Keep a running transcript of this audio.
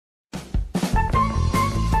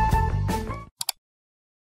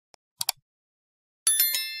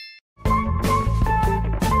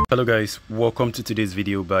Hello guys, welcome to today's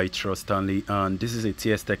video by Trust Stanley, and this is a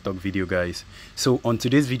TS Tech Talk video guys. So on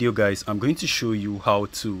today's video guys, I'm going to show you how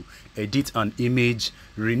to edit an image,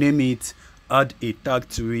 rename it, add a tag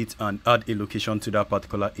to it, and add a location to that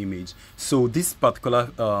particular image. So this particular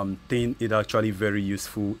thing is actually very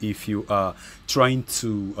useful if you are trying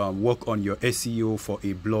to work on your SEO for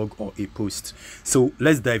a blog or a post. So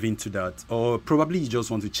let's dive into that. Or probably you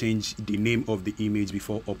just want to change the name of the image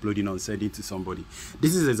before uploading and sending it to somebody.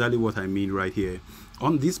 This is exactly what I mean right here.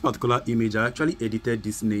 On this particular image, I actually edited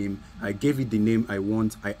this name. I gave it the name I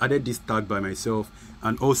want. I added this tag by myself,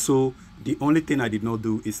 and also the only thing I did not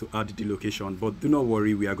do is to add the location, but do not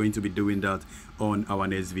worry, we are going to be doing that on our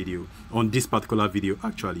next video, on this particular video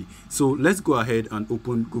actually. So let's go ahead and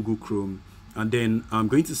open Google Chrome, and then I'm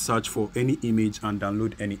going to search for any image and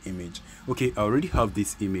download any image. Okay, I already have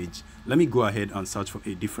this image. Let me go ahead and search for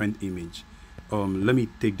a different image. Let me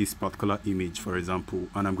take this particular image for example,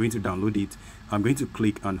 and I'm going to download it. I'm going to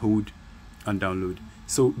click and hold and download.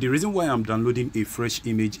 So the reason why I'm downloading a fresh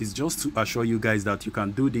image is just to assure you guys that you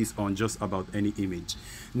can do this on just about any image.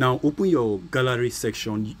 Now open your gallery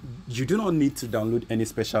section. You do not need to download any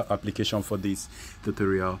special application for this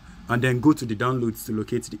tutorial, and then go to the downloads to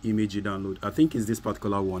locate the image you download. I think it's this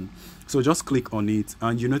particular one. So just click on it,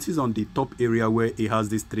 and you notice on the top area where it has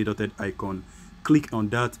this three-dotted icon, click on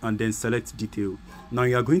that and then select detail. Now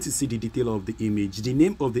you are going to see the detail of the image. The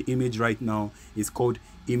name of the image right now is called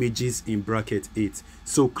images in bracket 8.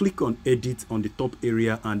 So click on edit on the top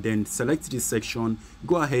area and then select this section.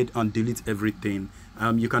 Go ahead and delete everything.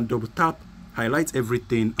 You can double tap, highlight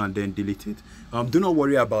everything, and then delete it. Do not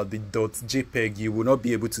worry about the .jpeg. You will not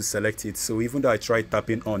be able to select it. So even though I tried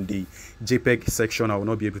tapping on the JPEG section, I will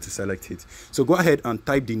not be able to select it. So go ahead and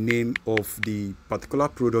type the name of the particular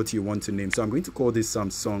product you want to name. So I'm going to call this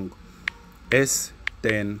Samsung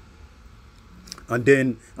S10, and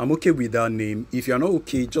then I'm okay with that name. If you're not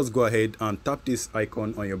okay, just go ahead and tap this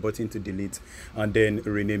icon on your button to delete and then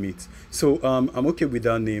rename it. So I'm okay with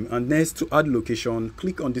that name. And next, to add location,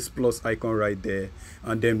 click on this plus icon right there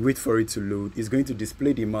and then wait for it to load. It's going to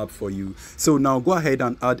display the map for you. So now go ahead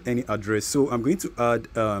and add any address. So I'm going to add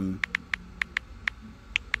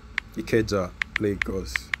Ikeja,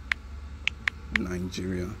 Lagos,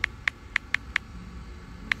 Nigeria.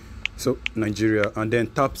 So Nigeria, and then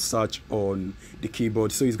tap search on the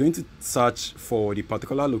keyboard. So it's going to search for the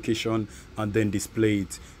particular location and then display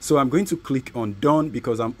it. So I'm going to click on done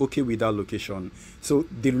because I'm okay with that location. So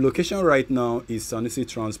the location right now is Sanusi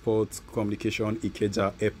Transport Communication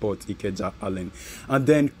Ikeja Airport, Ikeja Allen. And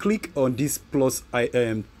then click on this plus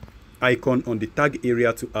icon on the tag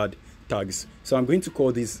area to add tags. So I'm going to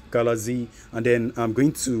call this Galaxy, and then I'm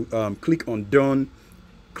going to click on done.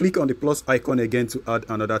 Click on the plus icon again to add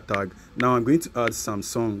another tag. Now I'm going to add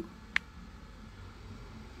Samsung,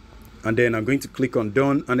 and then I'm going to click on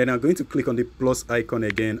done, and then I'm going to click on the plus icon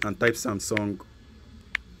again and type Samsung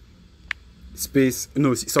space.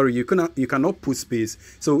 No, sorry, you cannot put space.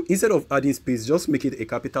 So instead of adding space, just make it a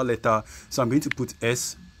capital letter. So I'm going to put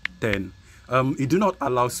S10. It do not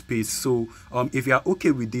allow space, so if you are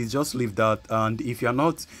okay with this, just leave that, and if you are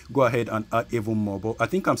not, go ahead and add even more. But I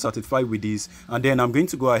think I'm satisfied with this, and then I'm going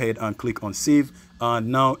to go ahead and click on save, and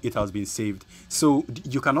now it has been saved. So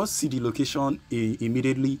you cannot see the location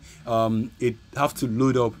immediately. It have to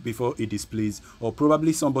load up before it displays, or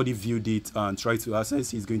probably somebody viewed it and tried to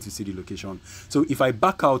access, is going to see the location. So if I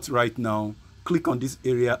back out right now, click on this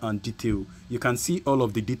area and detail, you can see all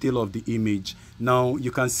of the detail of the image. Now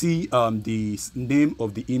you can see the name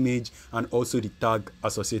of the image and also the tag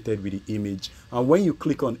associated with the image. And when you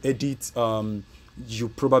click on edit, you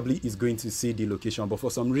probably is going to see the location, but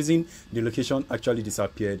for some reason the location actually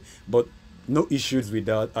disappeared. But no issues with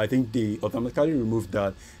that. I think they automatically removed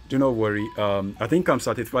that. Do not worry. I think I'm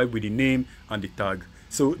satisfied with the name and the tag.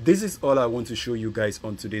 So this is all I want to show you guys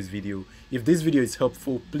on today's video. If this video is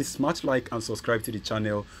helpful, please smash like and subscribe to the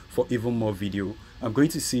channel for even more video. I'm going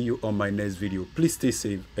to see you on my next video. Please stay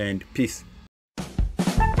safe and peace.